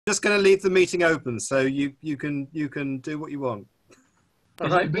Just going to leave the meeting open, so you can do what you want.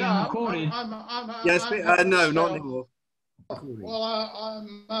 Is it being recorded? Yes, no, not anymore. Well,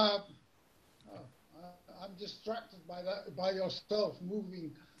 I'm distracted by that, by yourself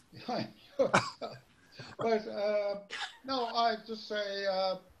moving behind yourself. But no, I just say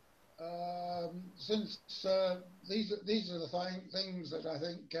since these are the things that I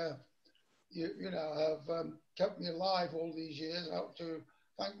think you know have kept me alive all these years. I have to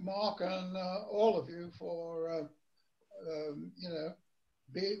thank Mark and all of you for you know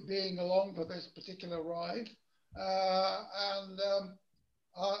being along for this particular ride.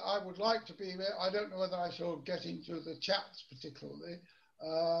 I would like to be there. I don't know whether I shall get into the chats particularly,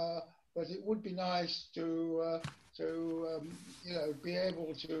 but it would be nice to you know, be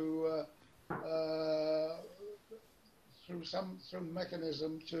able to through some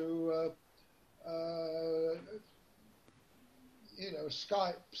mechanism to you know,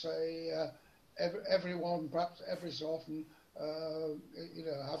 Skype, say everyone perhaps every so often. You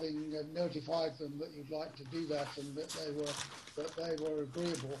know, having notified them that you'd like to do that and that they were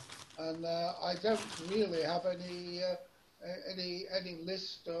agreeable, and I don't really have any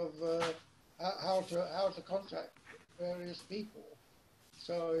list of how to contact various people.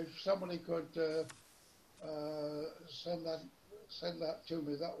 So if somebody could send that to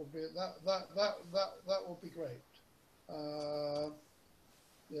me, that would be that would be great.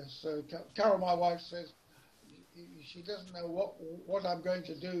 Yes. So Carol, my wife, says she doesn't know what I'm going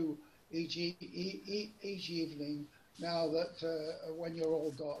to do each evening now that when you're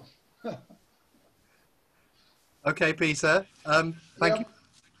all gone. Okay, Peter.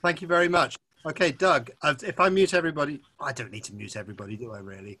 Thank you very much. Okay, Doug. If I mute everybody, I don't need to mute everybody, do I?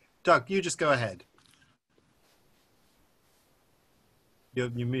 Really, Doug? You just go ahead. You're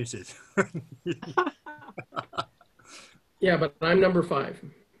muted. Yeah, but I'm number 5.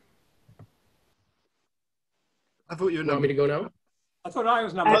 I thought you were number. Want me to go now? I thought I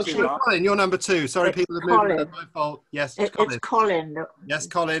was number 2. Colin, you're number 2. Sorry, people have moved. That's my fault. Yes, it's Colin. Yes,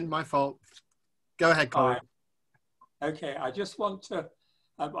 Colin, my fault. Go ahead, Colin. Okay, I just want to,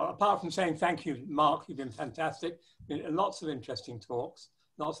 apart from saying thank you, Mark, you've been fantastic. Lots of interesting talks,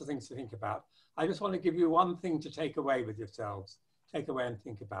 lots of things to think about. I just want to give you one thing to take away with yourselves, take away and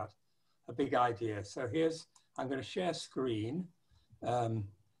think about, a big idea. So here's, I'm going to share screen, and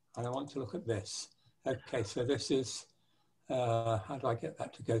I want to look at this. Okay, so this is, how do I get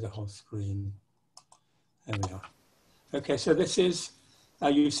that to go the whole screen? There we are. Okay, so this is,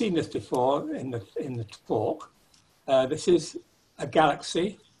 you've seen this before in the talk. This is a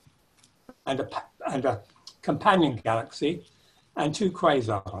galaxy and a companion galaxy and 2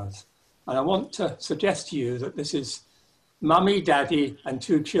 quasars. And I want to suggest to you that this is mummy, daddy, and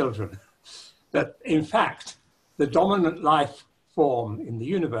 2 children. That in fact, the dominant life form in the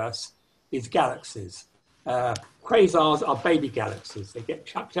universe is galaxies. Quasars are baby galaxies. They get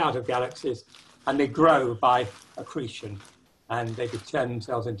chucked out of galaxies and they grow by accretion and they could turn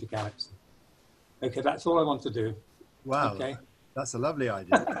themselves into galaxies. Okay, that's all I want to do. Wow, okay. That's a lovely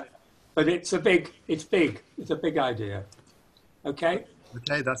idea. But it's a big idea. Okay?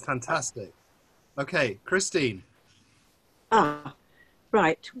 Okay, that's fantastic. Okay, Christine.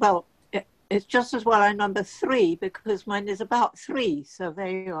 Right. Well, it's just as well I'm number 3 because mine is about 3. So there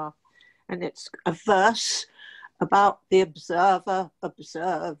you are. And it's a verse about the observer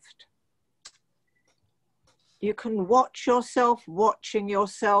observed. You can watch yourself watching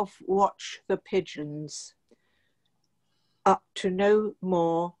yourself watch the pigeons up to no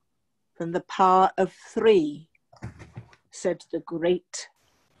more than the power of 3, said the great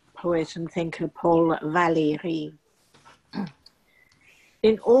poet and thinker Paul Valéry.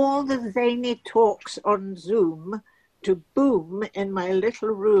 In all the zany talks on Zoom to boom in my little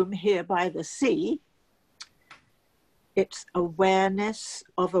room here by the sea, its awareness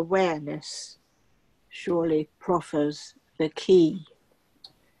of awareness surely proffers the key.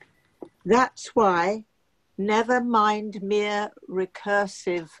 That's why, never mind mere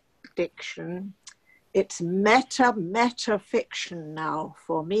recursive diction, it's meta-fiction now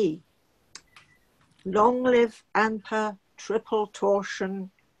for me. Long live ANPA, triple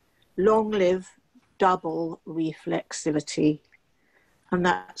torsion, long live double reflexivity. And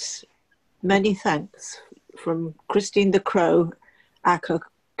that's many thanks from Christine the Crow, aka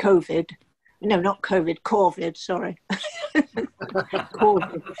COVID. No, not COVID, Corvid, sorry.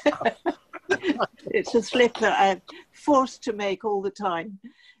 Corvid. It's a slip that I'm forced to make all the time,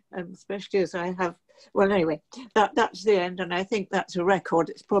 especially as I have, well, anyway, that's the end. And I think that's a record.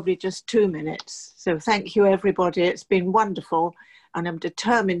 It's probably just 2 minutes. So thank you, everybody. It's been wonderful. And I'm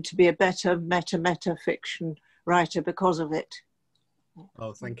determined to be a better meta-fiction writer because of it.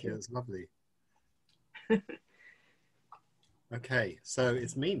 Oh, thank you. It's lovely. Okay, so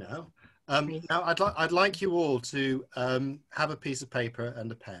it's me now. Now I'd like you all to have a piece of paper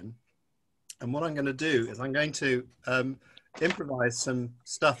and a pen. And what I'm going to do is I'm going to improvise some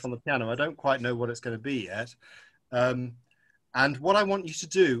stuff on the piano. I don't quite know what it's going to be yet. And what I want you to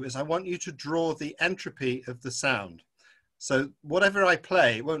do is I want you to draw the entropy of the sound. So whatever I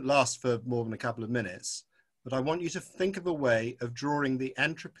play, it won't last for more than a couple of minutes, but I want you to think of a way of drawing the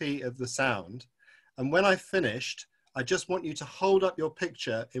entropy of the sound. And when I've finished, I just want you to hold up your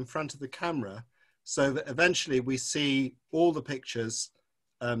picture in front of the camera so that eventually we see all the pictures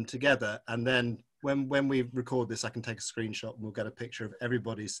together. And then when we record this, I can take a screenshot and we'll get a picture of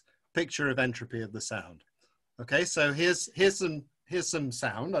everybody's picture of entropy of the sound. Okay, so here's some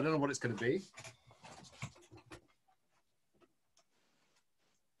sound. I don't know what it's going to be.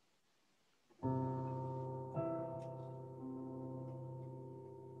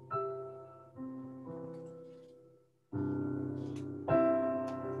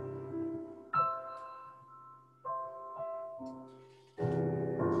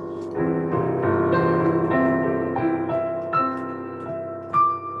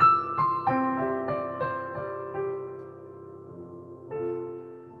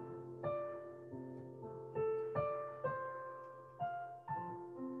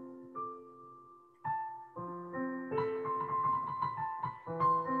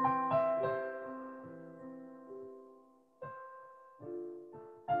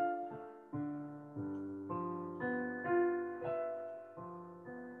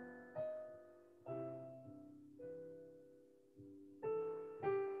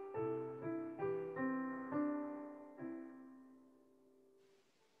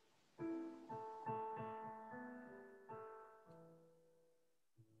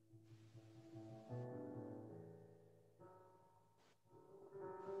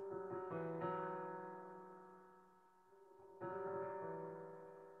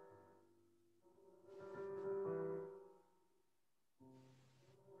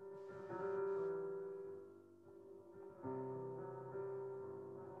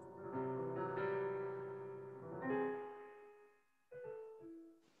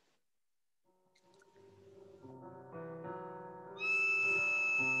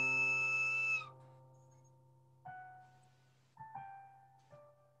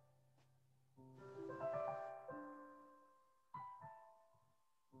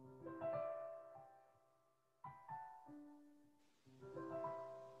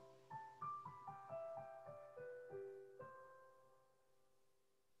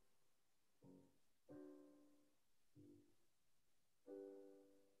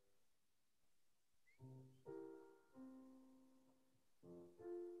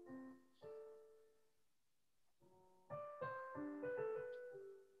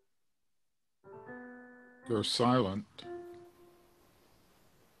 They're silent.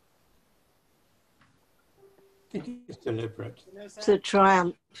 I think it's deliberate. It's a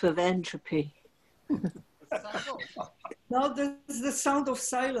triumph of entropy. No, that's the sound of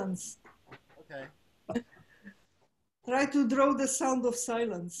silence. Okay. Try to draw the sound of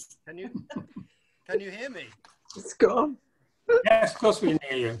silence. Can you hear me? It's gone. Yes, of course we can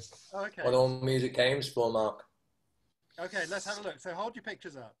hear you. Okay. What all music aims for, Mark. Okay, let's have a look. So hold your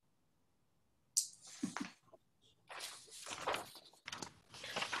pictures up.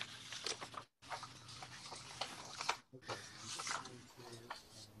 Okay, so I'm just going to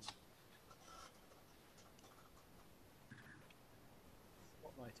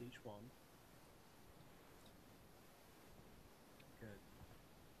spotlight each one. Good.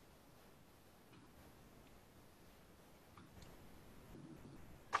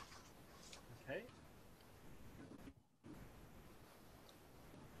 Okay.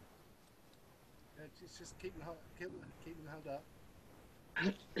 Just keep them held up.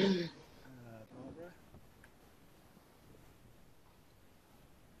 Barbara.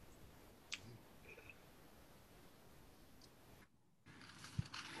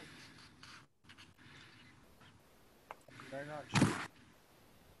 Thank you very much. I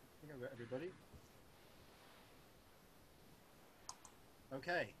think I've got everybody.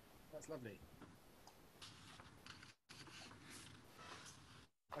 Okay, that's lovely.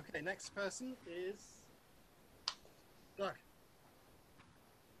 Okay, next person is Doug.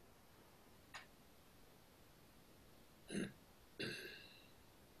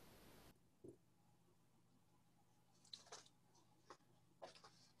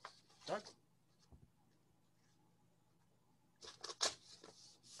 Doug?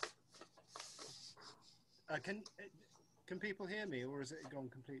 Can people hear me, or is it gone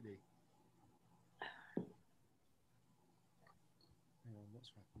completely?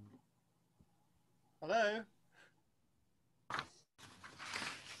 Hello?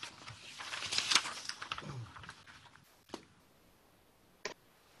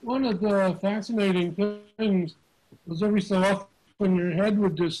 One of the fascinating things was every so often your head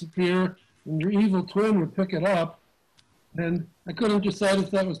would disappear and your evil twin would pick it up. And I couldn't decide if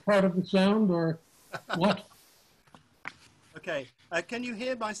that was part of the sound or what. Okay. Can you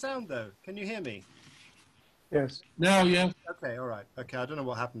hear my sound, though? Can you hear me? Yes. Now, yes. Okay, all right. Okay, I don't know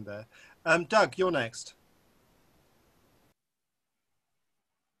what happened there. Doug, you're next.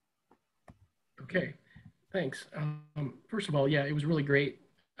 Okay, thanks. First of all, yeah, it was really great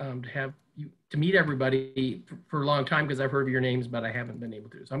to have you to meet everybody for a long time because I've heard of your names, but I haven't been able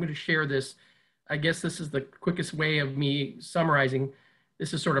to. So I'm going to share this. I guess this is the quickest way of me summarizing.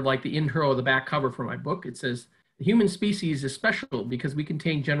 This is sort of like the intro of the back cover for my book. It says, the human species is special because we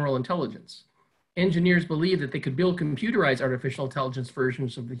contain general intelligence. Engineers believe that they could build computerized artificial intelligence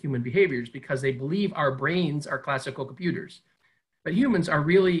versions of the human behaviors because they believe our brains are classical computers. But humans are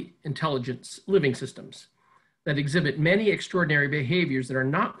really intelligent living systems that exhibit many extraordinary behaviors that are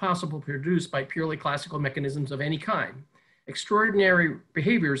not possible to produce by purely classical mechanisms of any kind. Extraordinary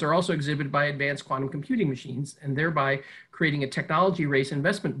behaviors are also exhibited by advanced quantum computing machines and thereby creating a technology race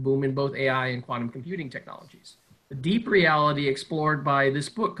investment boom in both AI and quantum computing technologies. The deep reality explored by this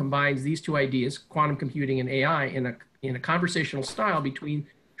book combines these two ideas, quantum computing and AI, in a conversational style between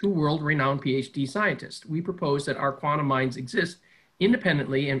two world-renowned PhD scientists. We propose that our quantum minds exist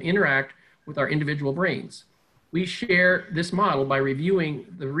independently and interact with our individual brains. We share this model by reviewing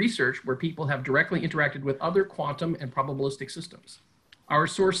the research where people have directly interacted with other quantum and probabilistic systems. Our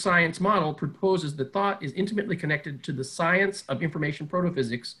source science model proposes that thought is intimately connected to the science of information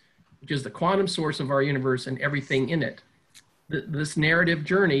protophysics, which is the quantum source of our universe and everything in it. This narrative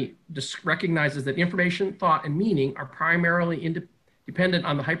journey recognizes that information, thought, and meaning are primarily dependent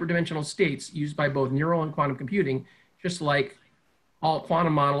on the hyperdimensional states used by both neural and quantum computing, just like all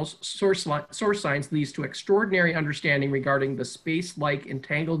quantum models. Source science leads to extraordinary understanding regarding the space-like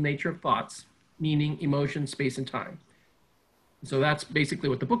entangled nature of thoughts, meaning, emotion, space, and time. So that's basically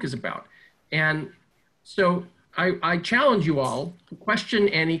what the book is about. And so I challenge you all to question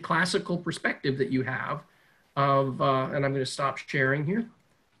any classical perspective that you have of, and I'm going to stop sharing here,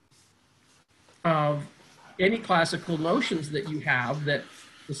 of any classical notions that you have that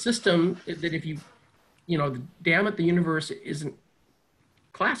the system, that if you damn it, the universe isn't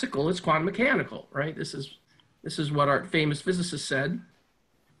classical, it's quantum mechanical, right? This is what our famous physicist said,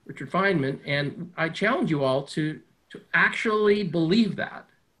 Richard Feynman, and I challenge you all to actually believe that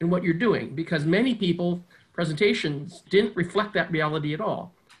in what you're doing, because many people presentations didn't reflect that reality at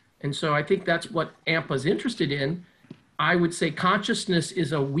all. And so I think that's what ANPA is interested in. I would say consciousness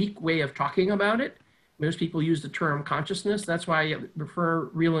is a weak way of talking about it. Most people use the term consciousness. That's why I prefer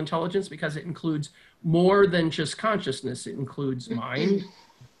real intelligence, because it includes more than just consciousness. It includes mind,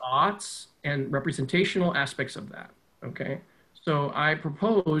 thoughts, and representational aspects of that, okay? So I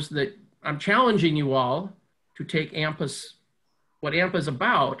propose that I'm challenging you all to take what ANPA is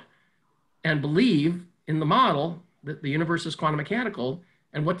about and believe in the model that the universe is quantum mechanical.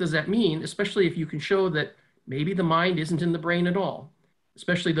 And what does that mean? Especially if you can show that maybe the mind isn't in the brain at all,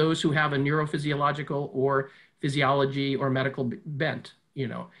 especially those who have a neurophysiological or physiology or medical bent.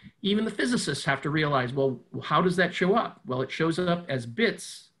 Even the physicists have to realize, well, how does that show up? Well, it shows up as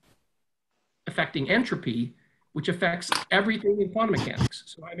bits affecting entropy, which affects everything in quantum mechanics.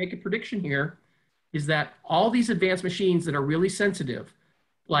 So I make a prediction here is that all these advanced machines that are really sensitive,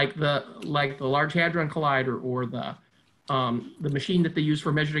 like the Large Hadron Collider or the machine that they use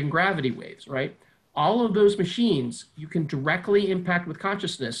for measuring gravity waves, right? All of those machines you can directly impact with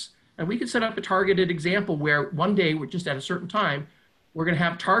consciousness. And we could set up a targeted example where one day, we're just at a certain time, we're going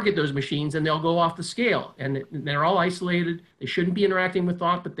to target those machines and they'll go off the scale. And they're all isolated. They shouldn't be interacting with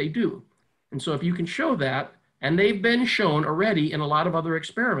thought, but they do. And so if you can show that, and they've been shown already in a lot of other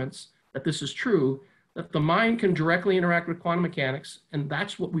experiments that this is true, that the mind can directly interact with quantum mechanics, and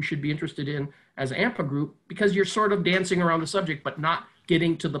that's what we should be interested in as an ANPA group, because you're sort of dancing around the subject, but not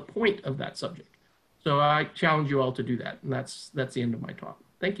getting to the point of that subject. So I challenge you all to do that, and that's the end of my talk.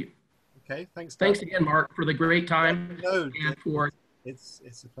 Thank you. Okay, thanks. Doug. Thanks again, Mark, for the great time. It's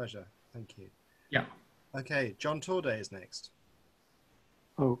a pleasure. Thank you. Yeah. Okay, John Torday is next.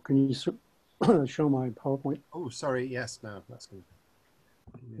 Oh, can you show my PowerPoint? Oh, sorry. Yes, no, that's good.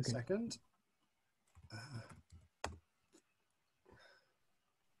 Give me a second.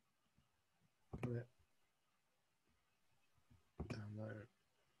 Put it download.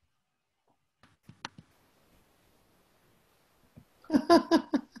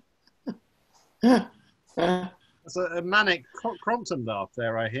 There's a manic Crompton laugh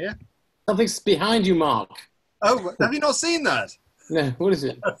there, I hear. Something's behind you, Mark. Oh, have you not seen that? No, what is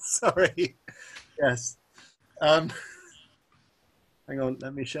it? Sorry. Yes. Hang on,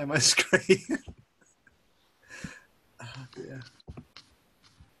 let me share my screen. Oh dear.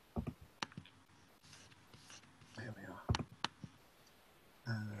 There we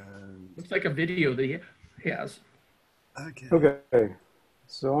are. Looks like a video that he has. Okay. Okay.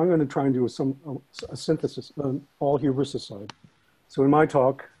 So I'm going to try and do a synthesis on all hubris aside. So in my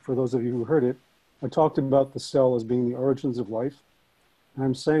talk, for those of you who heard it, I talked about the cell as being the origins of life. And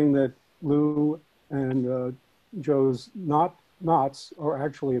I'm saying that Lou and Joe's knots are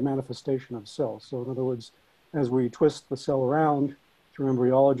actually a manifestation of cells. So in other words, as we twist the cell around through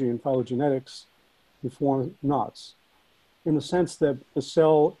embryology and phylogenetics, we form knots. In the sense that the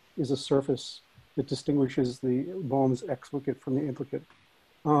cell is a surface that distinguishes the bones explicate from the implicate.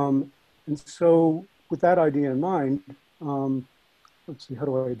 And so with that idea in mind, let's see, how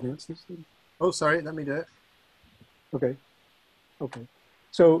do I advance this thing? Oh, sorry, let me do it. Okay, okay.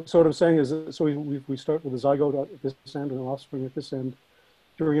 So what I'm saying is, so we start with a zygote at this end and an offspring at this end.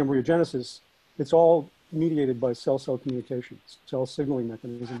 During embryogenesis, it's all mediated by cell-cell communication, cell signaling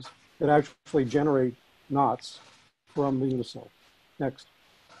mechanisms that actually generate knots from the unicell. Next.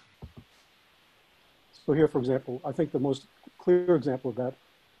 So here, for example, I think the most clear example of that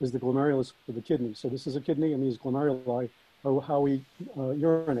is the glomerulus of the kidney. So this is a kidney, and these glomeruli are how we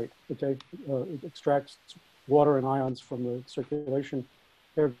urinate, okay? It extracts water and ions from the circulation,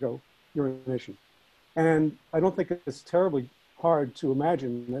 ergo urination. And I don't think it's terribly hard to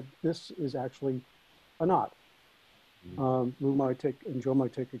imagine that this is actually a knot. Lou might take, and Joe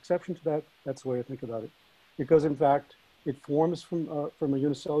might take exception to that. That's the way I think about it. Because in fact, it forms from a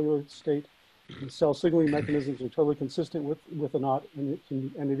unicellular state. The cell signaling mechanisms are totally consistent with a knot, and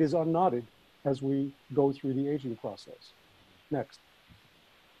it is unknotted as we go through the aging process. Next.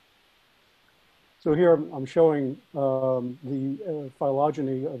 So here I'm showing the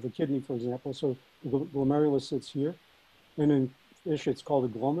phylogeny of the kidney, for example. So the glomerulus sits here, and in fish it's called a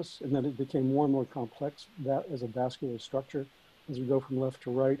glomus, and then it became more and more complex that as a vascular structure as we go from left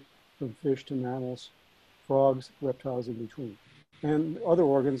to right, from fish to mammals, frogs, reptiles in between. And other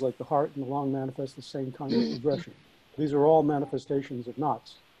organs like the heart and the lung manifest the same kind of progression. These are all manifestations of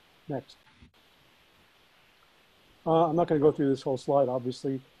knots. Next. I'm not going to go through this whole slide,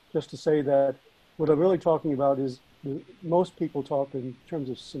 obviously, just to say that what I'm really talking about is most people talk in terms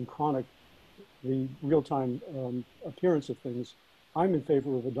of synchronic, the real-time appearance of things. I'm in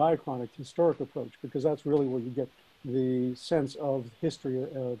favor of a diachronic historic approach because that's really where you get the sense of history,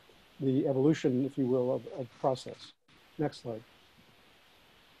 the evolution, if you will, of process. Next slide.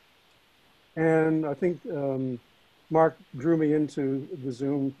 And I think Mark drew me into the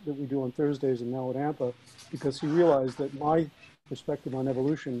Zoom that we do on Thursdays and now at ANPA because he realized that my perspective on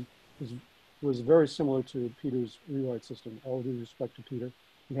evolution was very similar to Peter's rewrite system. All due respect to Peter,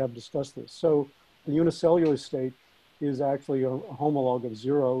 we have discussed this. So the unicellular state is actually a homologue of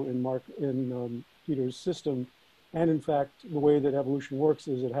zero in Peter's system. And in fact, the way that evolution works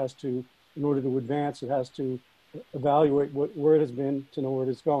is it has to, in order to advance, it has to evaluate where it has been to know where it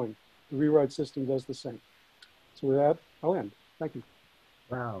is going. The rewrite system does the same. So with that, I'll end. Thank you.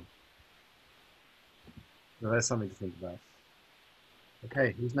 Wow. Well, there's something to think about.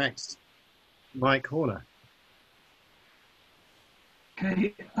 Okay, who's next? Mike Horner.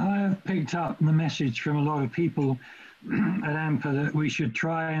 Okay, I've picked up the message from a lot of people at ANPA that we should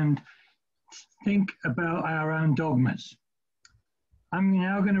try and think about our own dogmas. I'm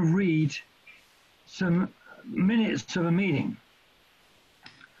now going to read some minutes of a meeting.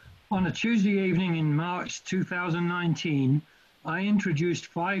 On a Tuesday evening in March 2019, I introduced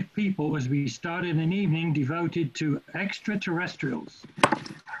 5 people as we started an evening devoted to extraterrestrials.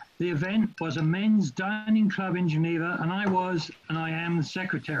 The event was a men's dining club in Geneva, and I am the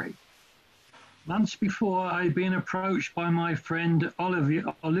secretary. Months before, I'd been approached by my friend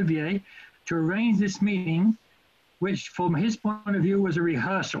Olivier to arrange this meeting, which from his point of view was a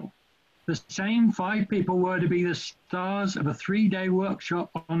rehearsal. The same 5 people were to be the stars of a 3-day workshop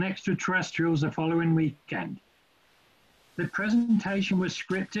on extraterrestrials the following weekend. The presentation was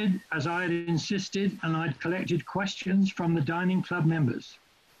scripted as I had insisted, and I'd collected questions from the dining club members.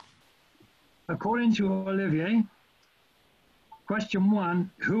 According to Olivier, question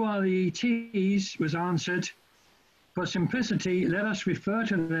 1, who are the ETs, was answered. For simplicity, let us refer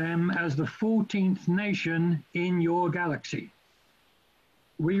to them as the 14th nation in your galaxy.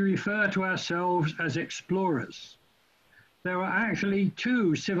 We refer to ourselves as explorers. There are actually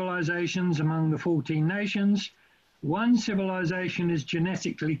 2 civilizations among the 14 nations. One civilization is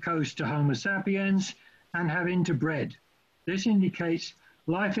genetically close to Homo sapiens, and have interbred. This indicates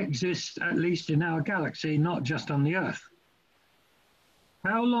life exists at least in our galaxy, not just on the Earth.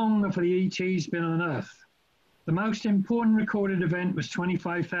 How long have the ETs been on Earth? The most important recorded event was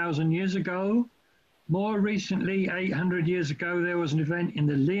 25,000 years ago. More recently, 800 years ago, there was an event in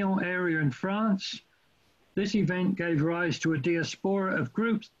the Lyon area in France. This event gave rise to a diaspora of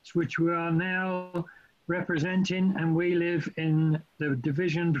groups, which we are now representing, and we live in the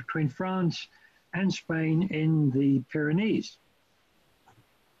division between France and Spain in the Pyrenees.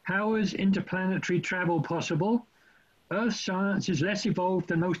 How is interplanetary travel possible? Earth science is less evolved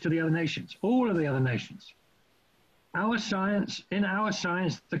than most of the other nations, all of the other nations. In our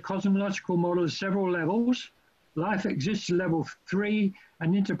science, the cosmological model has several levels. Life exists at level 3,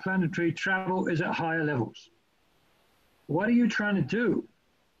 and interplanetary travel is at higher levels. What are you trying to do?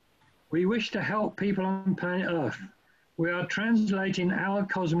 We wish to help people on planet Earth. We are translating our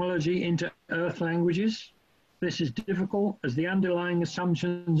cosmology into Earth languages. This is difficult as the underlying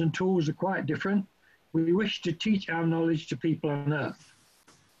assumptions and tools are quite different. We wish to teach our knowledge to people on Earth.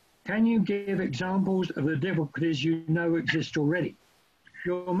 Can you give examples of the difficulties you know exist already?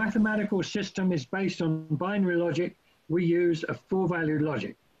 Your mathematical system is based on binary logic. We use a four-valued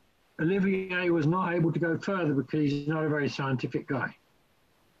logic. Olivier was not able to go further because he's not a very scientific guy.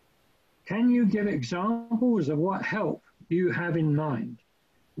 Can you give examples of what help you have in mind?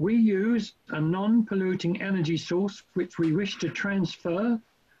 We use a non-polluting energy source which we wish to transfer,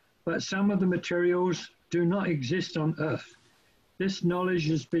 but some of the materials do not exist on Earth. This knowledge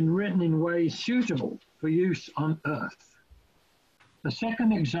has been written in ways suitable for use on Earth. The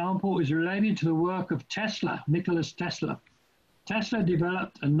second example is related to the work of Tesla, Nikola Tesla. Tesla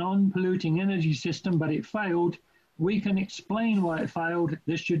developed a non-polluting energy system, but it failed. We can explain why it failed.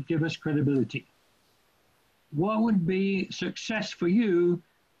 This should give us credibility. What would be success for you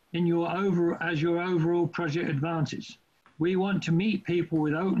in as your overall project advances? We want to meet people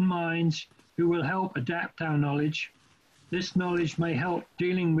with open minds who will help adapt our knowledge. This knowledge may help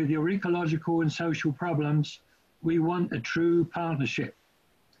dealing with your ecological and social problems. We want a true partnership.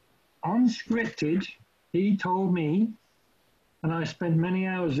 Unscripted, he told me, and I spent many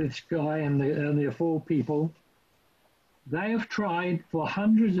hours with this guy and the four people, they have tried for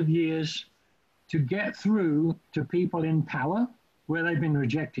hundreds of years to get through to people in power where they've been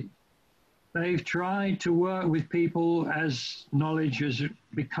rejected. They've tried to work with people as knowledge has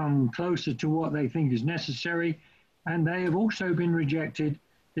become closer to what they think is necessary, and they have also been rejected.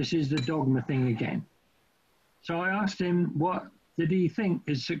 This is the dogma thing again. So I asked him what did he think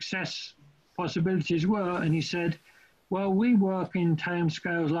his success possibilities were, and he said, well, we work in time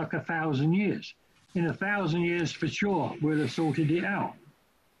scales like 1,000 years. In 1,000 years, for sure, we'll have sorted it out.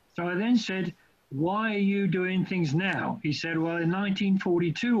 So I then said, why are you doing things now? He said, well, in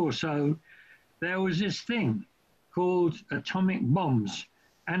 1942 or so, there was this thing called atomic bombs,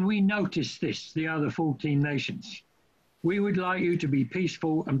 and we noticed this, the other 14 nations. We would like you to be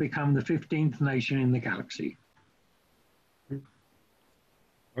peaceful and become the 15th nation in the galaxy.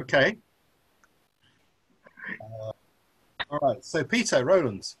 Okay. All right, so Peter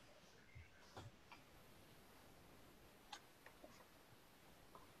Rowlands.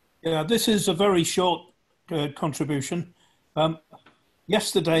 Yeah, this is a very short contribution.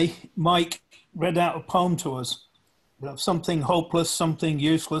 Yesterday, Mike read out a poem to us. Something hopeless, something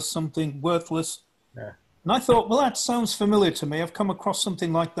useless, something worthless. Yeah. And I thought, well, that sounds familiar to me. I've come across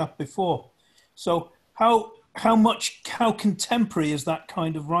something like that before. So how contemporary is that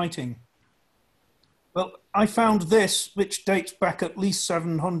kind of writing? Well, I found this, which dates back at least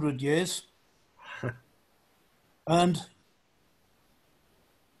 700 years. And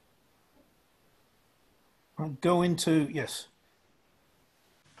I'll go into, yes.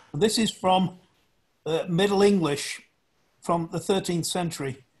 This is from Middle English from the 13th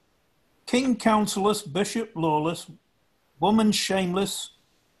century. King counselorless, bishop lawless, woman shameless,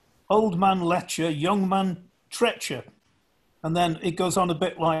 old man lecher, young man treacher. And then it goes on a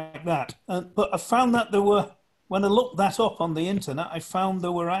bit like that. But I found that there were, when I looked that up on the internet, I found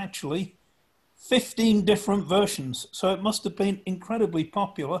there were actually 15 different versions. So it must have been incredibly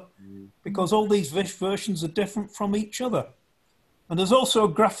popular because all these versions are different from each other. And there's also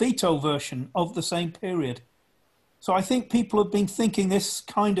a graffito version of the same period. So I think people have been thinking this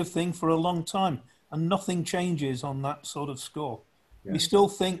kind of thing for a long time and nothing changes on that sort of score. Yeah. We still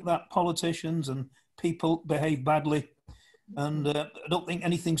think that politicians and people behave badly, and I don't think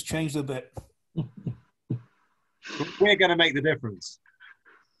anything's changed a bit. We're going to make the difference.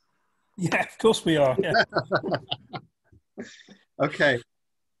 Yeah, of course we are. Yeah. Okay.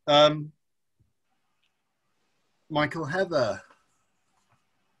 Michael Heather.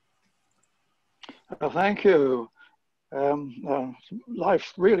 Thank you.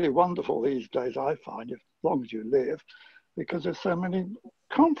 Life's really wonderful these days, I find, as long as you live, because there's so many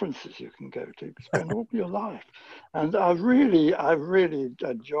conferences you can go to, spend all your life. And I've really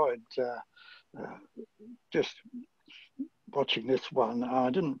enjoyed just watching this one. I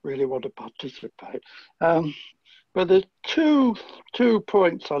didn't really want to participate. But there's two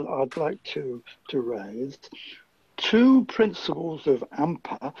points I'd like to raise. Two principles of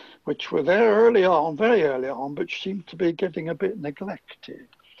ANPA, which were there early on, very early on, but seem to be getting a bit neglected.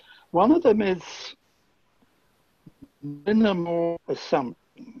 One of them is minimal assumptions.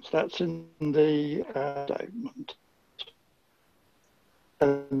 That's in the statement.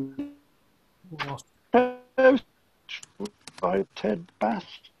 By Ted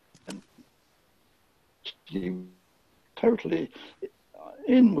Bastian, totally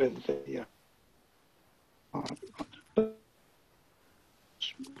in with the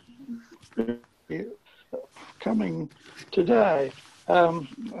coming today,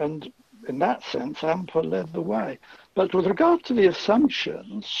 and in that sense, ANPA led the way. But with regard to the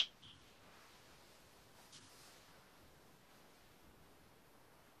assumptions,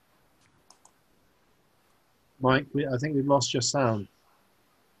 Mike, I think we've lost your sound.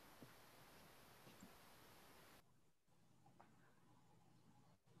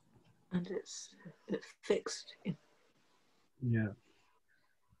 And it's fixed. Yeah.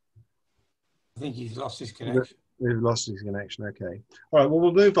 I think he's lost his connection. We've lost his connection. Okay. All right. Well,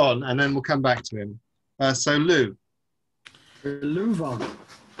 we'll move on, and then we'll come back to him. So, Lou. Move on.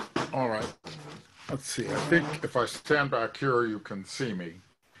 All right. Let's see. I think if I stand back here, you can see me.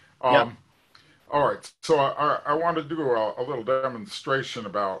 Yep. All right. So I want to do a little demonstration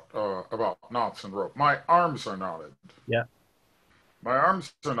about knots and rope. My arms are knotted. Yeah. My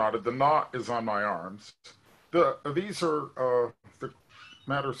arms are knotted. The knot is on my arms. These are the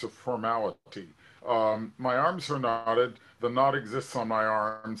matters of formality. My arms are knotted. The knot exists on my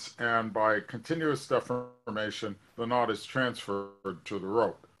arms, and by continuous deformation, the knot is transferred to the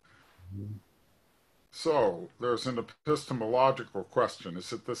rope. Mm-hmm. So there's an epistemological question.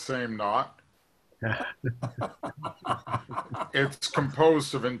 Is it the same knot? It's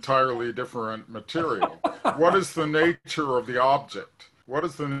composed of entirely different material. What is the nature of the object? What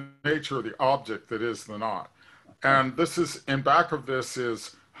is the nature of the object that is the knot? And this is, in back of this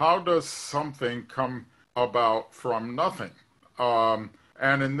is, how does something come about from nothing? And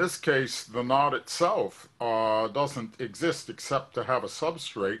in this case, the knot itself doesn't exist except to have a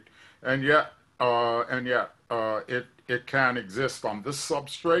substrate, and yet it can exist on this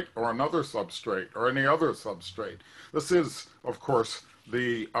substrate or another substrate or any other substrate. This is, of course,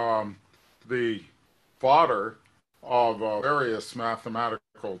 the fodder of various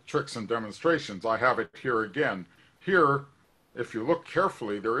mathematical tricks and demonstrations. I have it here again. Here, if you look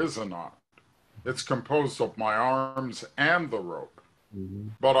carefully, there is a knot. It's composed of my arms and the rope. Mm-hmm.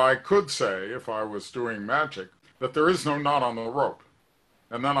 But I could say, if I was doing magic, that there is no knot on the rope.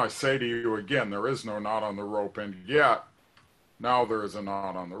 And then I say to you again, there is no knot on the rope, and yet now there is a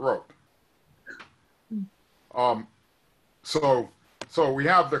knot on the rope. So we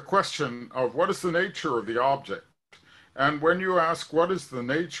have the question of what is the nature of the object? And when you ask what is the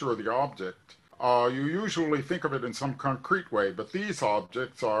nature of the object, you usually think of it in some concrete way, but these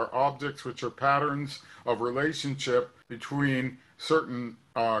objects are objects which are patterns of relationship between certain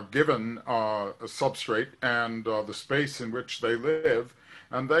given substrate and the space in which they live,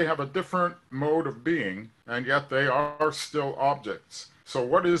 and they have a different mode of being, and yet they are still objects. So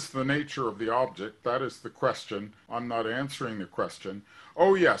what is the nature of the object? That is the question. I'm not answering the question.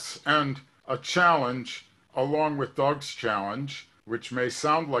 Oh yes, and a challenge along with Doug's challenge, which may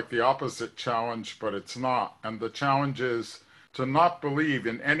sound like the opposite challenge, but it's not. And the challenge is to not believe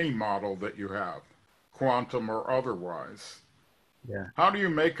in any model that you have, quantum or otherwise. Yeah. How do you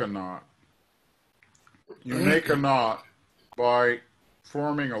make a knot? You make a knot by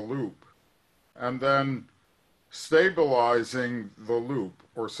forming a loop and then stabilizing the loop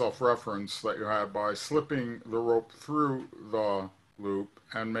or self-reference that you had by slipping the rope through the loop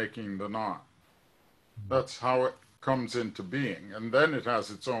and making the knot. That's how it comes into being, and then it has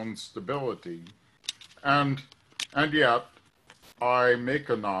its own stability. And yet I make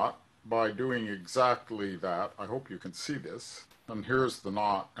a knot by doing exactly that. I hope you can see this. And here's the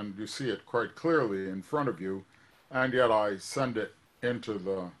knot, and you see it quite clearly in front of you, and yet I send it into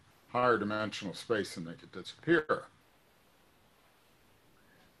the higher dimensional space and make it disappear.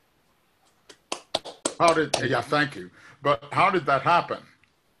 Yeah, thank you. But how did that happen?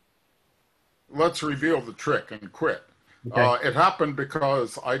 Let's reveal the trick and quit. Okay. It happened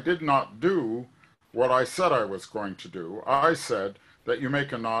because I did not do what I said I was going to do. I said that you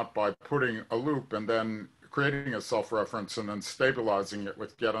make a knot by putting a loop and then creating a self-reference and then stabilizing it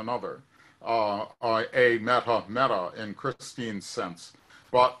with yet another, a meta in Christine's sense.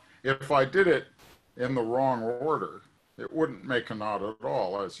 But if I did it in the wrong order, it wouldn't make a knot at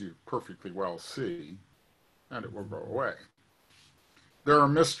all, as you perfectly well see, and it will go away. There are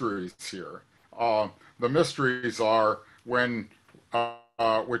mysteries here. The mysteries are when,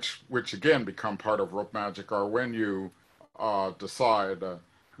 which again become part of rope magic, are when you decide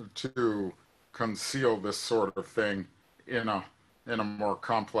to conceal this sort of thing in a more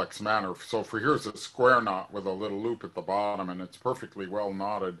complex manner. So here's a square knot with a little loop at the bottom, and it's perfectly well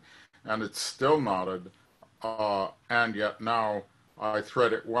knotted, and it's still knotted, and yet now I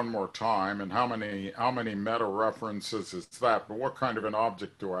thread it one more time, and how many meta references is that? But what kind of an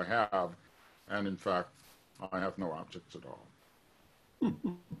object do I have? And in fact, I have no objects at all.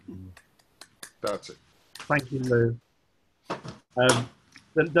 That's it. Thank you, Lou.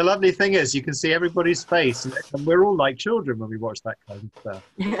 The lovely thing is you can see everybody's face, and we're all like children when we watch that kind of stuff.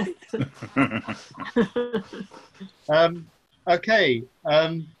 Okay.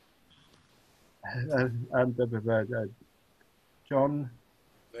 John?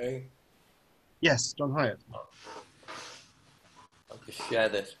 Me? Yes, John Hyatt. I'll just share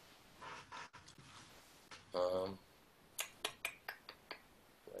this. Where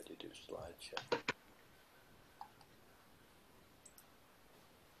do you do slideshow?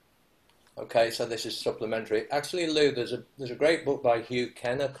 Okay, so this is supplementary. Actually, Lou, there's a great book by Hugh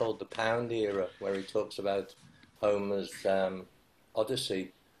Kenner called The Pound Era, where he talks about Homer's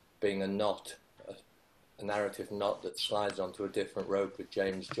Odyssey being a knot, a narrative knot that slides onto a different rope with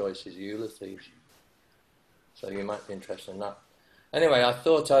James Joyce's Ulysses. So you might be interested in that. Anyway, I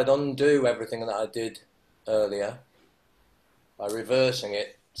thought I'd undo everything that I did earlier by reversing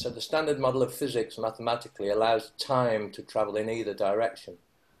it. So the standard model of physics mathematically allows time to travel in either direction.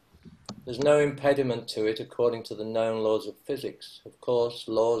 There's no impediment to it according to the known laws of physics. Of course,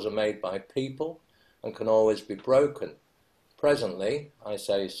 laws are made by people and can always be broken. Presently, I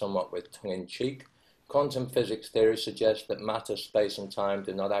say somewhat with tongue-in-cheek, quantum physics theory suggests that matter, space and time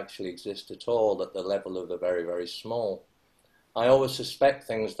do not actually exist at all at the level of the very, very small. I always suspect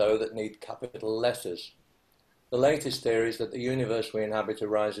things, though, that need capital letters. The latest theory is that the universe we inhabit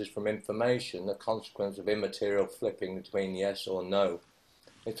arises from information, a consequence of immaterial flipping between yes or no.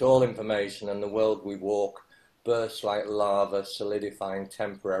 It's all information, and the world we walk bursts like lava, solidifying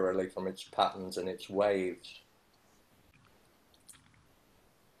temporarily from its patterns and its waves.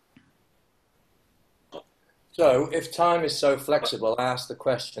 So, if time is so flexible, I ask the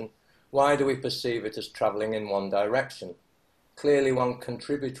question, why do we perceive it as travelling in one direction? Clearly, one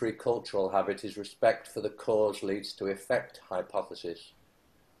contributory cultural habit is respect for the cause leads to effect hypothesis.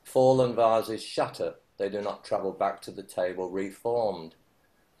 Fallen vases shatter, they do not travel back to the table reformed.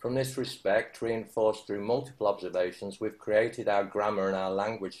 From this respect, reinforced through multiple observations, we've created our grammar and our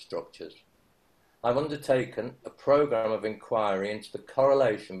language structures. I've undertaken a program of inquiry into the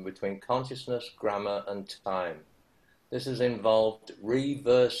correlation between consciousness, grammar, and time. This has involved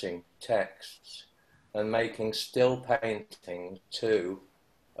reversing texts and making still paintings, too,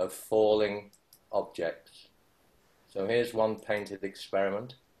 of falling objects. So here's one painted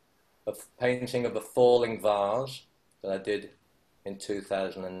experiment, a painting of a falling vase that I did in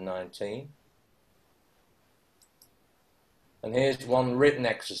 2019. And here's one written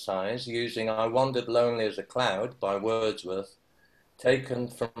exercise using I Wandered Lonely as a Cloud by Wordsworth, taken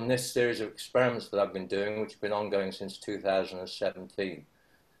from this series of experiments that I've been doing, which have been ongoing since 2017.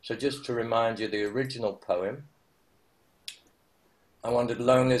 So just to remind you, the original poem, I wandered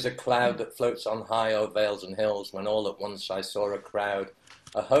lonely as a cloud that floats on high o'er vales and hills, when all at once I saw a crowd,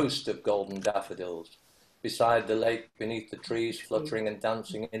 a host of golden daffodils, beside the lake, beneath the trees, fluttering and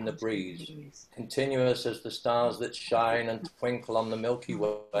dancing in the breeze. Continuous as the stars that shine and twinkle on the Milky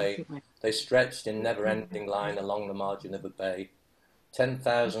Way, they stretched in never-ending line along the margin of a bay.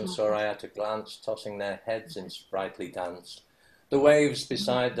 10,000 saw I at a glance, tossing their heads in sprightly dance. The waves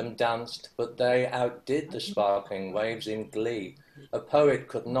beside them danced, but they outdid the sparkling waves in glee. A poet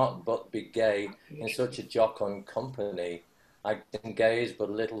could not but be gay in such a jocund company. I gazed,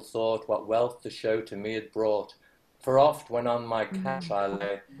 but little thought what wealth the show to me had brought. For oft, when on my couch I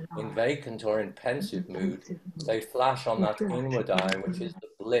lay, in vacant or in pensive mood, they flash on that inward eye which is the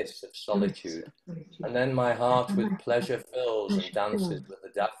bliss of solitude. And then my heart with pleasure fills and dances with the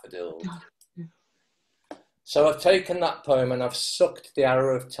daffodils. So I've taken that poem and I've sucked the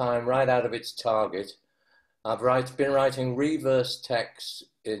arrow of time right out of its target. I've been writing reverse texts,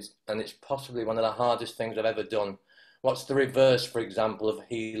 and it's possibly one of the hardest things I've ever done. What's the reverse, for example, of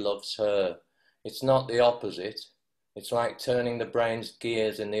he loves her? It's not the opposite. It's like turning the brain's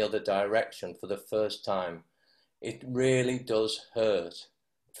gears in the other direction for the first time. It really does hurt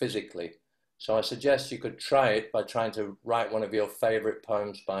physically. So I suggest you could try it by trying to write one of your favorite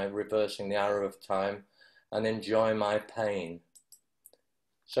poems by reversing the arrow of time and enjoy my pain.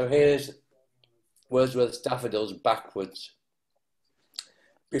 So here's Wordsworth's Daffodils backwards.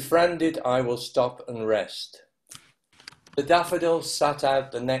 Befriended, I will stop and rest. The daffodils sat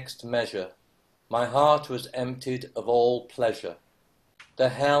out the next measure. My heart was emptied of all pleasure. The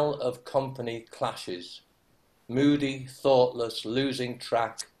hell of company clashes. Moody, thoughtless, losing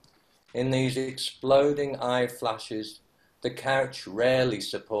track. In these exploding eye flashes, the couch rarely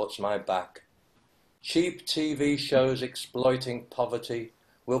supports my back. Cheap TV shows exploiting poverty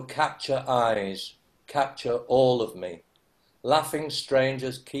will capture eyes, capture all of me. Laughing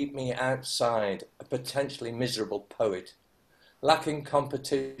strangers keep me outside, a potentially miserable poet. Lacking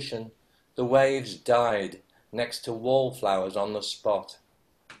competition, the waves died next to wallflowers on the spot.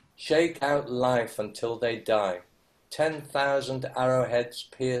 Shake out life until they die. 10,000 arrowheads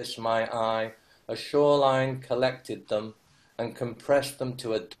pierce my eye. A shoreline collected them and compressed them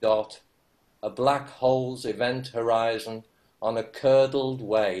to a dot. A black hole's event horizon on a curdled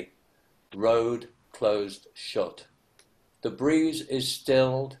way. Road closed shut. The breeze is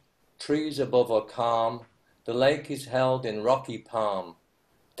stilled, trees above are calm, the lake is held in rocky palm.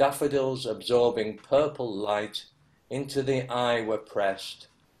 Daffodils absorbing purple light, into the eye were pressed.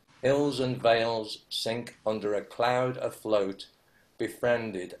 Hills and vales sink under a cloud afloat.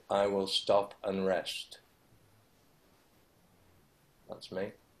 Befriended, I will stop and rest. That's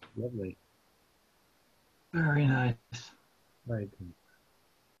me. Lovely. Very nice. Very good.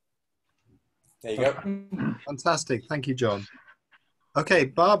 There you go. Fantastic. Thank you, John. Okay,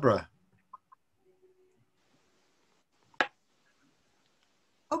 Barbara.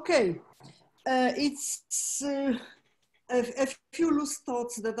 Okay, it's a few loose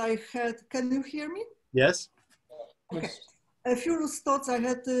thoughts that I had. Can you hear me? Yes. Okay. A few loose thoughts I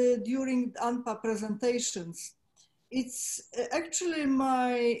had during ANPA presentations. It's actually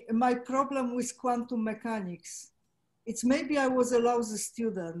my problem with quantum mechanics. It's maybe I was a lousy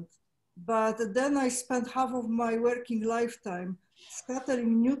student, but then I spent half of my working lifetime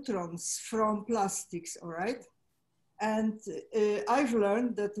scattering neutrons from plastics, all right? And I've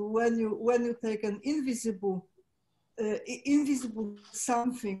learned that when you take an invisible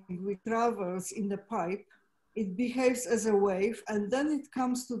something which travels in the pipe, it behaves as a wave, and then it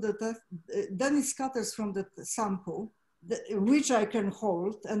comes to then it scatters from the sample, which I can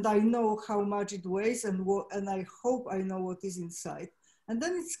hold, and I know how much it weighs, and I hope I know what is inside. And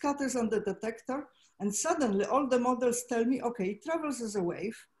then it scatters on the detector, and suddenly all the models tell me, okay, it travels as a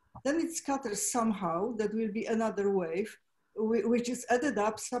wave, then it scatters somehow, that will be another wave, which is added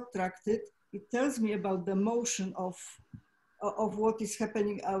up, subtracted. It tells me about the motion of what is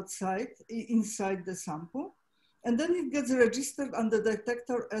happening inside the sample. And then it gets registered on the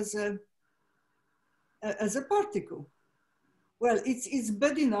detector as a particle. Well, it's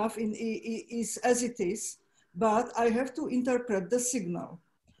bad enough as it is, but I have to interpret the signal.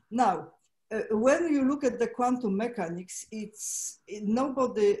 Now, when you look at the quantum mechanics,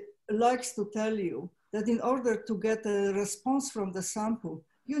 nobody likes to tell you that in order to get a response from the sample,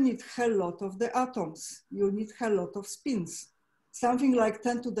 you need a hell lot of the atoms. You need a hell lot of spins, something like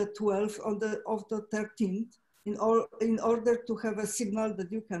 10 to the 12 of the 13th in order to have a signal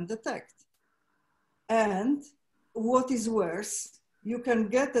that you can detect. And what is worse, you can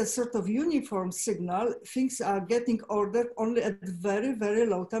get a sort of uniform signal. Things are getting ordered only at very, very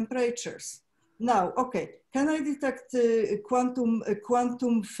low temperatures. Now, okay, can I detect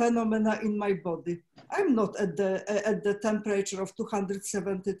quantum phenomena in my body? I'm not at the temperature of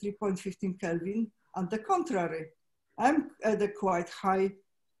 273.15 Kelvin. On the contrary, I'm at a quite high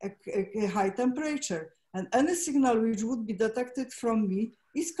temperature. And any signal which would be detected from me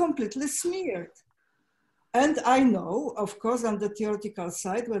is completely smeared. And I know, of course, on the theoretical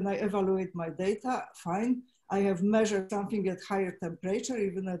side, when I evaluate my data, fine, I have measured something at higher temperature,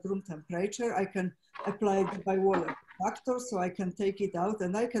 even at room temperature. I can apply the Waller factor, so I can take it out,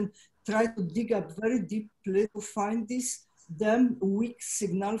 and I can try to dig up very deeply to find this damn weak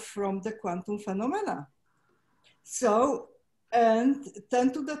signal from the quantum phenomena. So, and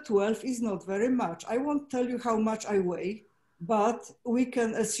 10 to the 12 is not very much. I won't tell you how much I weigh, but we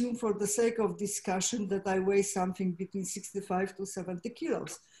can assume for the sake of discussion that I weigh something between 65 to 70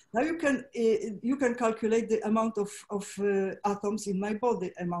 kilos. Now you can calculate the amount of atoms in my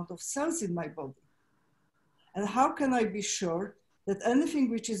body, amount of cells in my body. And how can I be sure that anything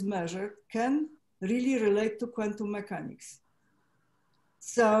which is measured can really relate to quantum mechanics?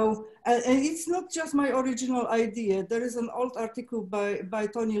 So, and it's not just my original idea. There is an old article by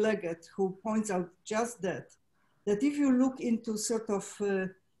Tony Leggett who points out just that if you look into sort of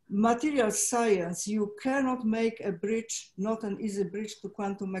material science, you cannot make a bridge, not an easy bridge to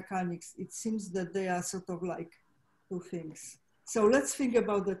quantum mechanics. It seems that they are sort of like two things. So let's think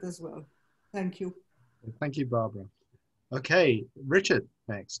about that as well. Thank you. Thank you, Barbara. Okay, Richard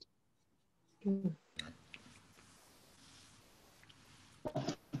next.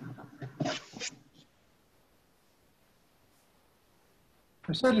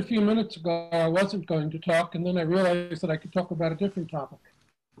 I said a few minutes ago I wasn't going to talk, and then I realized that I could talk about a different topic.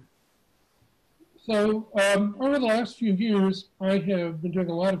 So over the last few years, I have been doing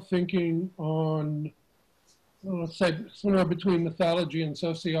a lot of thinking on, let's say, somewhere between mythology and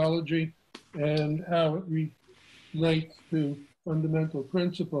sociology, and how it relates to fundamental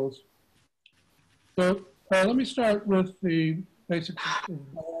principles. So let me start with the basics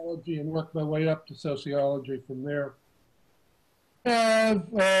of biology and work my way up to sociology from there. Have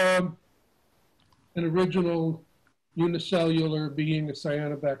an original unicellular being, a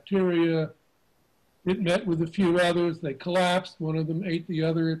cyanobacteria. It met with a few others. They collapsed. One of them ate the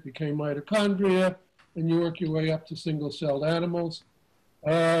other. It became mitochondria. And you work your way up to single-celled animals.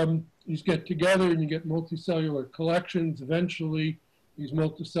 These get together and you get multicellular collections. Eventually, these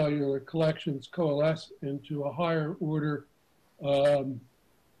multicellular collections coalesce into a higher order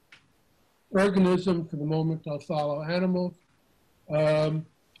organism. For the moment, I'll follow animals. By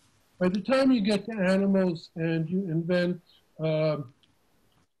the time you get to animals and you invent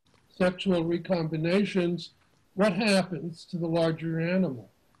sexual recombinations, what happens to the larger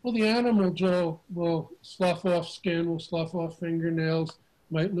animal? Well, the animal will slough off skin, will slough off fingernails,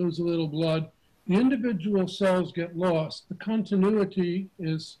 might lose a little blood. The individual cells get lost. The continuity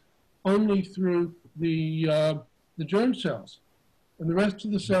is only through the germ cells. And the rest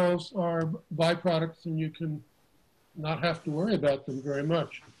of the cells are byproducts, and you can not have to worry about them very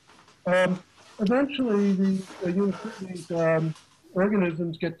much. Eventually, these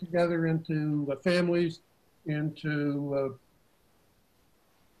organisms get together into families, into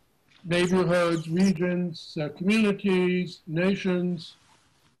neighborhoods, regions, communities, nations.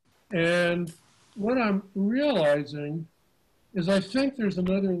 And what I'm realizing is I think there's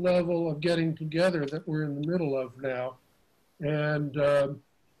another level of getting together that we're in the middle of now. And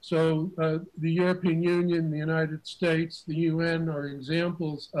so the European Union, the United States, the UN are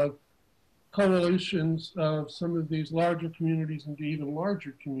examples of coalitions of some of these larger communities into even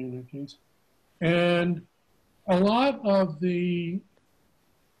larger communities. And a lot of the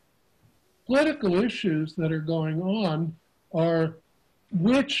political issues that are going on are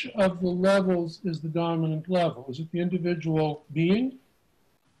which of the levels is the dominant level? Is it the individual being?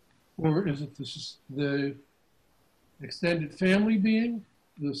 Or is it the extended family being,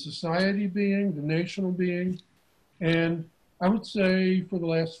 the society being, the national being? And I would say for the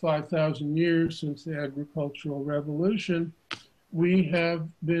last 5,000 years since the agricultural revolution, we have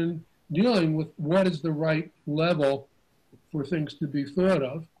been dealing with what is the right level for things to be thought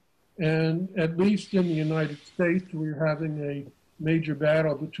of. And at least in the United States, we're having a major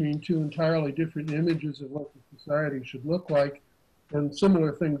battle between two entirely different images of what the society should look like. And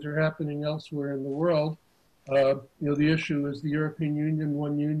similar things are happening elsewhere in the world. The issue is the European Union,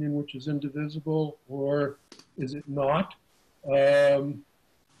 one union which is indivisible, or is it not? And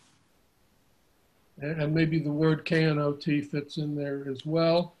maybe the word KNOT fits in there as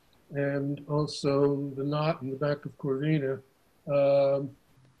well, and also the knot in the back of Corvina.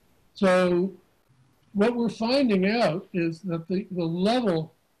 So what we're finding out is that the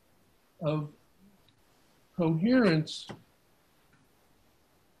level of coherence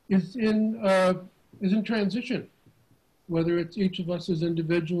is in transition, whether it's each of us as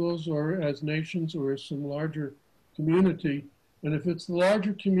individuals or as nations or as some larger community. And if it's the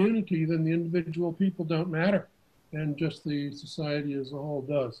larger community, then the individual people don't matter, and just the society as a whole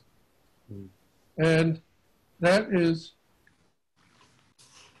does. And that is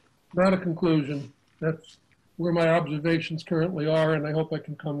not a conclusion. That's where my observations currently are, and I hope I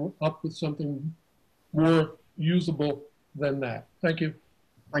can come up with something more usable than that. Thank you.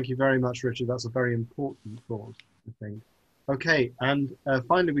 Thank you very much, Richard. That's a very important thought, I think. Okay, and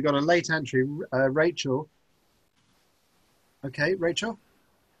finally, we got a late entry, Rachel. Okay, Rachel.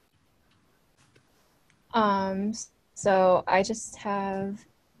 So I just have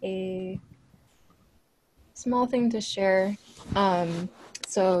a small thing to share.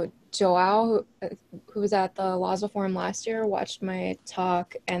 So Joao, who was at the Laws of Form last year, watched my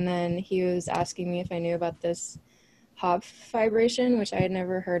talk, and then he was asking me if I knew about this Hopf vibration, which I had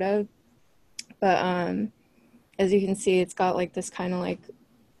never heard of. But as you can see, it's got like this kind of like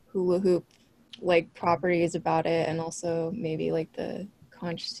hula hoop like properties about it, and also maybe like the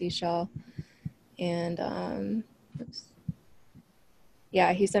conch seashell. And oops.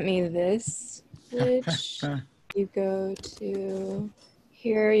 Yeah, he sent me this, which you go to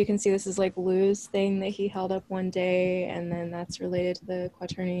here, you can see this is like Lou's thing that he held up one day, and then that's related to the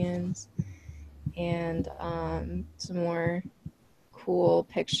Quaternions. And some more cool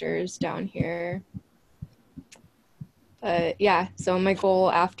pictures down here. But yeah, so my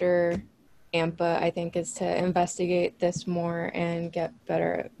goal after ANPA, I think, is to investigate this more and get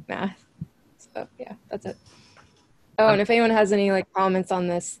better at math. So yeah, that's it. Oh, and if anyone has any like comments on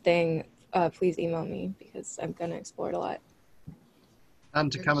this thing, please email me because I'm gonna explore it a lot.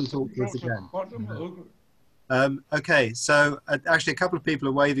 And to come and talk to us again. Okay, so actually a couple of people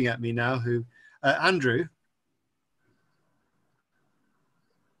are waving at me now who, Andrew.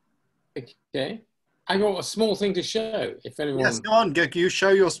 Okay. I got a small thing to show, if anyone... Yes, go on, you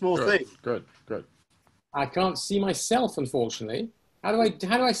show your small thing. Good. I can't see myself, unfortunately. How do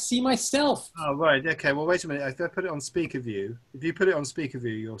I see myself? Oh, right, okay, well, wait a minute. If I put it on speaker view, if you put it on speaker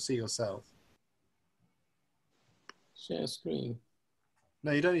view, you'll see yourself. Share screen.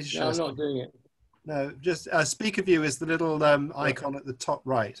 No, you don't need to share. No, I'm not doing it. No, just speaker view is the little icon at the top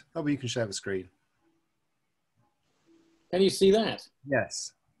right. Oh, well, you can share the screen. Can you see that?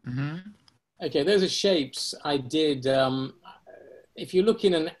 Yes. Mm-hmm. Okay, those are shapes I did. If you look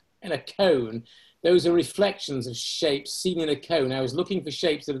in a cone, those are reflections of shapes seen in a cone. I was looking for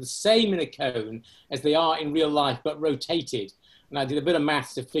shapes that are the same in a cone as they are in real life, but rotated. And I did a bit of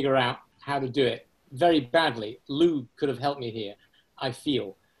maths to figure out how to do it very badly. Lou could have helped me here, I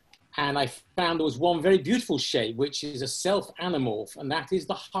feel. And I found there was one very beautiful shape, which is a self-anamorph, and that is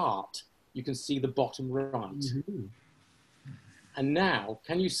the heart. You can see the bottom right. Mm-hmm. And now,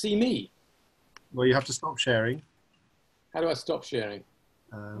 can you see me? Well, you have to stop sharing. How do I stop sharing?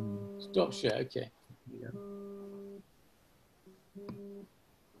 Stop share, okay. Yeah.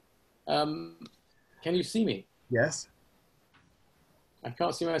 Can you see me? Yes. I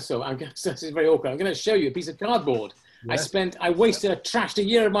can't see myself. This is very awkward. I'm going to show you a piece of cardboard. Yes. I trashed a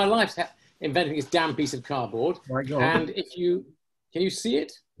year of my life inventing this damn piece of cardboard. My God. And can you see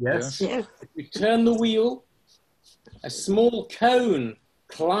it? Yes. Yes. If you turn the wheel, a small cone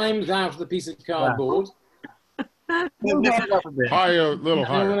climbs out of the piece of cardboard. Higher, little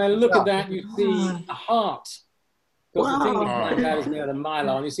higher. And when I look at that, you see a heart. Because the thing that climbs out is made out of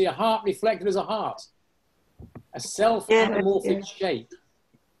mylar, and you see a heart reflected as a heart. A self-anamorphic shape.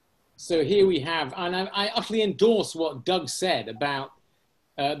 So here we have, and I utterly endorse what Doug said about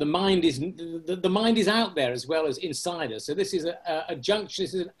the mind is out there as well as inside us. So this is a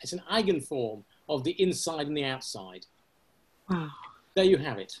junction. It's an eigenform of the inside and the outside. Wow. There you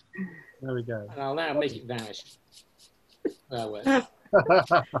have it. There we go. And I'll now make it vanish. Oh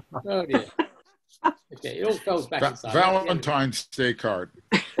dear. Okay, it all falls back inside. Valentine's Day card.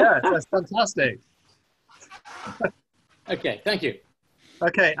 Yeah, that's fantastic. Okay, thank you.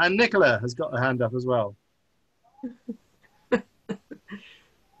 Okay, and Nicola has got her hand up as well.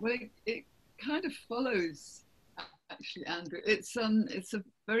 Well, it kind of follows, actually, Andrew. It's a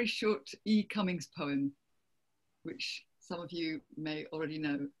very short E. Cummings poem, which some of you may already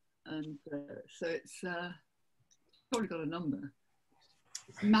know, and so it's probably got a number.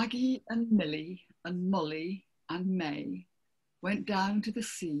 Maggie and Millie and Molly and May went down to the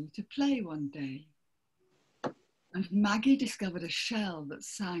sea to play one day. And Maggie discovered a shell that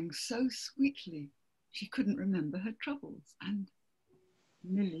sang so sweetly she couldn't remember her troubles. And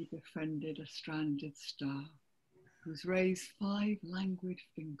Millie befriended a stranded star whose rays 5 languid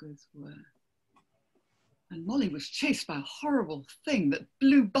fingers were. And Molly was chased by a horrible thing that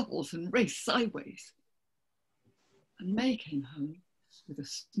blew bubbles and raced sideways. And May came home with a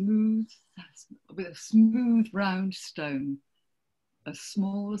smooth round stone, as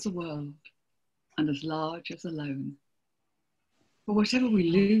small as a world and as large as a loan. But whatever we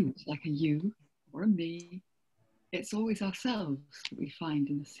lose, like a you or a me, it's always ourselves that we find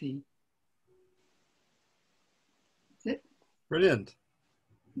in the sea. That's it. Brilliant.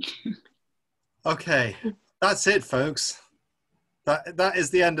 Okay, that's it, folks. That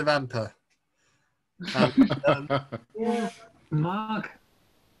is the end of ANPA. Mark?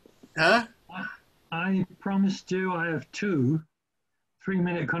 Huh? I promised you I have 2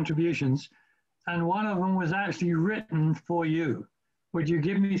 3-minute contributions, and one of them was actually written for you. Would you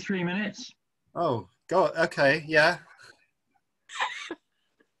give me 3 minutes? Oh, God, okay, yeah.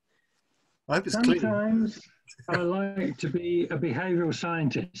 I hope it's clean. Sometimes I like to be a behavioral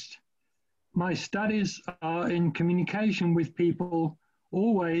scientist. My studies are in communication with people,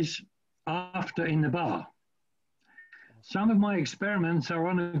 always after in the bar. Some of my experiments are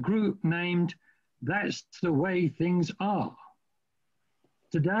on a group named That's the Way Things Are.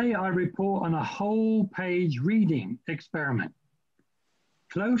 Today I report on a whole page reading experiment.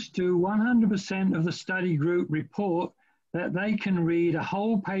 Close to 100% of the study group report that they can read a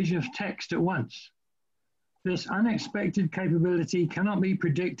whole page of text at once. This unexpected capability cannot be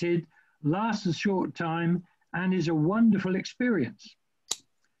predicted, lasts a short time, and is a wonderful experience.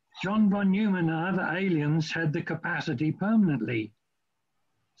 John von Neumann and other aliens had the capacity permanently.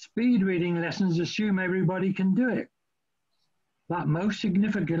 Speed reading lessons assume everybody can do it. But most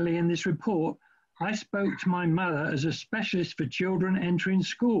significantly in this report, I spoke to my mother as a specialist for children entering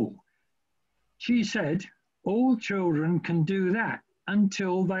school. She said, all children can do that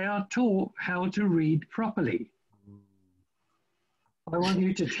until they are taught how to read properly. I want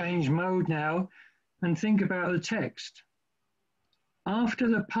you to change mode now and think about the text. After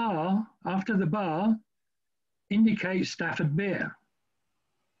the bar indicates Stafford beer.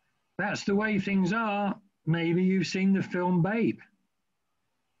 That's the way things are. Maybe you've seen the film Babe.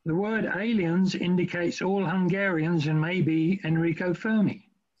 The word aliens indicates all Hungarians and maybe Enrico Fermi.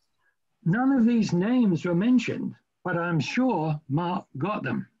 None of these names were mentioned, but I'm sure Mark got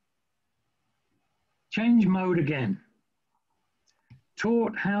them. Change mode again.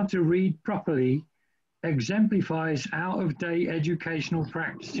 Taught how to read properly exemplifies out-of-date educational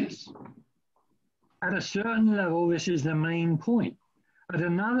practices. At a certain level, this is the main point. At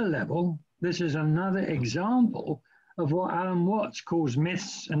another level, this is another example of what Alan Watts calls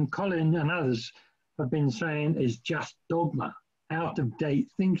myths and Colin and others have been saying is just dogma,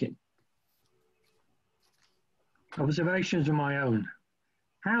 out-of-date thinking. Observations of my own.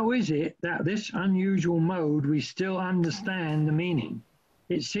 How is it that this unusual mode we still understand the meaning?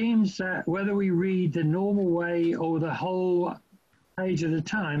 It seems that whether we read the normal way or the whole page at a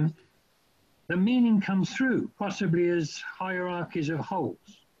time, the meaning comes through, possibly as hierarchies of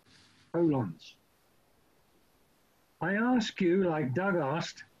wholes, colons. I ask you, like Doug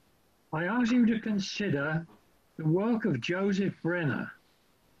asked, I ask you to consider the work of Joseph Brenner.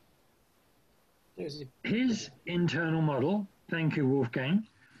 His internal model, thank you, Wolfgang,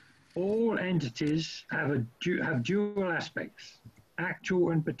 all entities have dual aspects,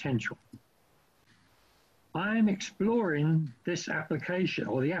 actual and potential. I am exploring this application,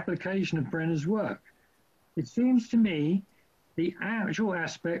 or the application of Brenner's work. It seems to me the actual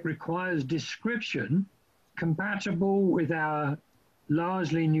aspect requires description compatible with our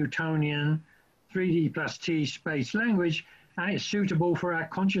largely Newtonian 3D plus T space language, and it's suitable for our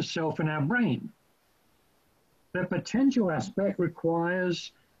conscious self and our brain. The potential aspect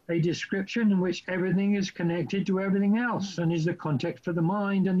requires a description in which everything is connected to everything else and is the context for the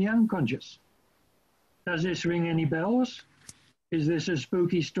mind and the unconscious. Does this ring any bells? Is this a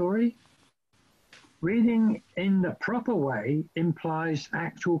spooky story? Reading in the proper way implies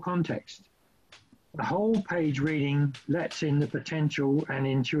actual context. The whole page reading lets in the potential and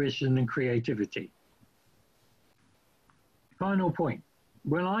intuition and creativity. Final point.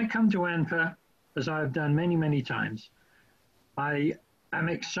 When I come to ANPA, as I have done many, many times, I am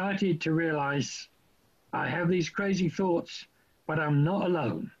excited to realize I have these crazy thoughts, but I'm not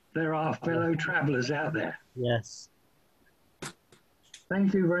alone. There are fellow travelers out there. Yes.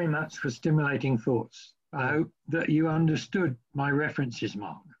 Thank you very much for stimulating thoughts. I hope that you understood my references,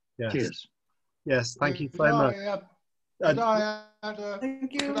 Mark. Yes. Cheers. Yes, thank you so much. Could I add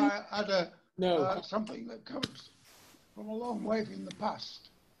something that comes from a long way from the past?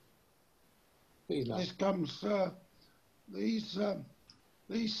 This comes, these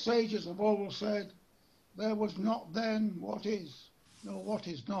sages have all said, there was not then what is, nor what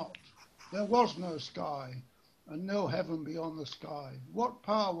is not. There was no sky, and no heaven beyond the sky. What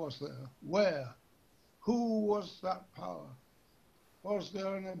power was there? Where? Who was that power? Was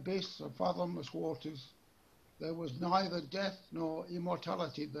there an abyss of fathomless waters? There was neither death nor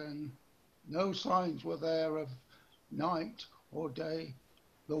immortality then. No signs were there of night or day.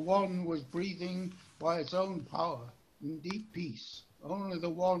 The one was breathing by its own power in deep peace. Only the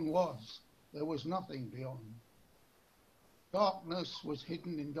one was. There was nothing beyond. Darkness was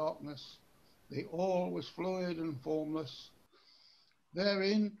hidden in darkness. The all was fluid and formless.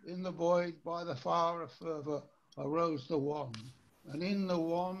 Therein, in the void, by the fire of fervor, arose the one. And in the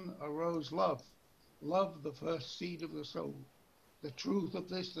one arose love. Love, the first seed of the soul. The truth of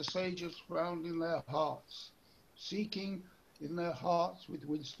this the sages found in their hearts. Seeking in their hearts with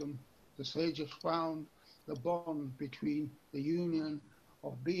wisdom, the sages found the bond between the union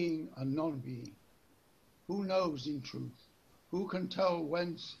of being and non-being. Who knows in truth? Who can tell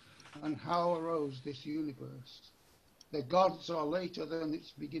whence and how arose this universe? The gods are later than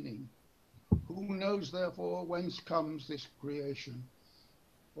its beginning. Who knows therefore whence comes this creation?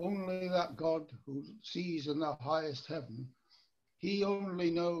 Only that God who sees in the highest heaven, he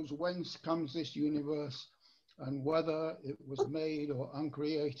only knows whence comes this universe and whether it was made or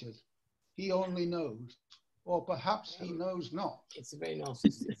uncreated. He only knows, or perhaps he knows not. It's a very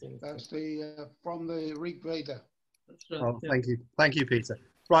narcissistic thing. That's the from the Rig Veda. That's right. Oh, thank you, Peter.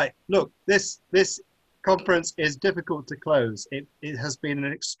 Right, look, this conference is difficult to close. It has been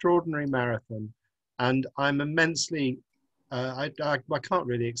an extraordinary marathon, and I'm immensely. I can't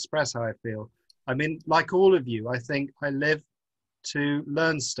really express how I feel. I mean, like all of you, I think I live to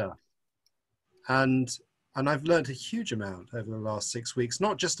learn stuff, and I've learned a huge amount over the last 6 weeks,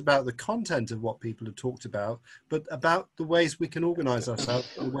 not just about the content of what people have talked about, but about the ways we can organize ourselves,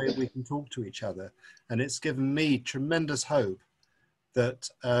 the way we can talk to each other. And it's given me tremendous hope that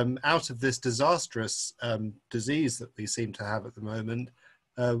out of this disastrous disease that we seem to have at the moment,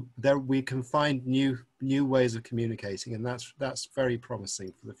 there we can find new ways of communicating, and that's very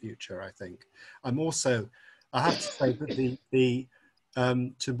promising for the future, I think. I'm also, I have to say that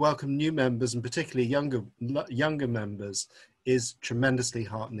to welcome new members, and particularly younger members, is tremendously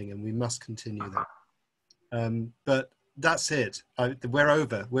heartening, and we must continue that. But that's it. We're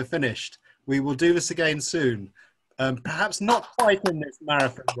over. We're finished. We will do this again soon. Perhaps not quite in this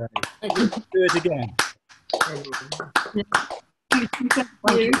marathon way. We'll do it again. Thank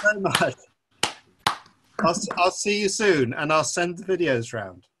you very much. I'll see you soon, and I'll send the videos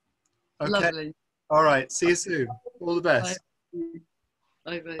round. Okay. Lovely. All right. See you soon. All the best.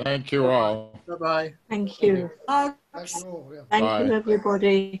 Bye. Bye. Thank you all. Bye-bye. Thank you. Thank you all. Yeah. Thank you,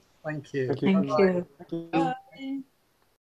 everybody. Thank you. Thank you. Thank you.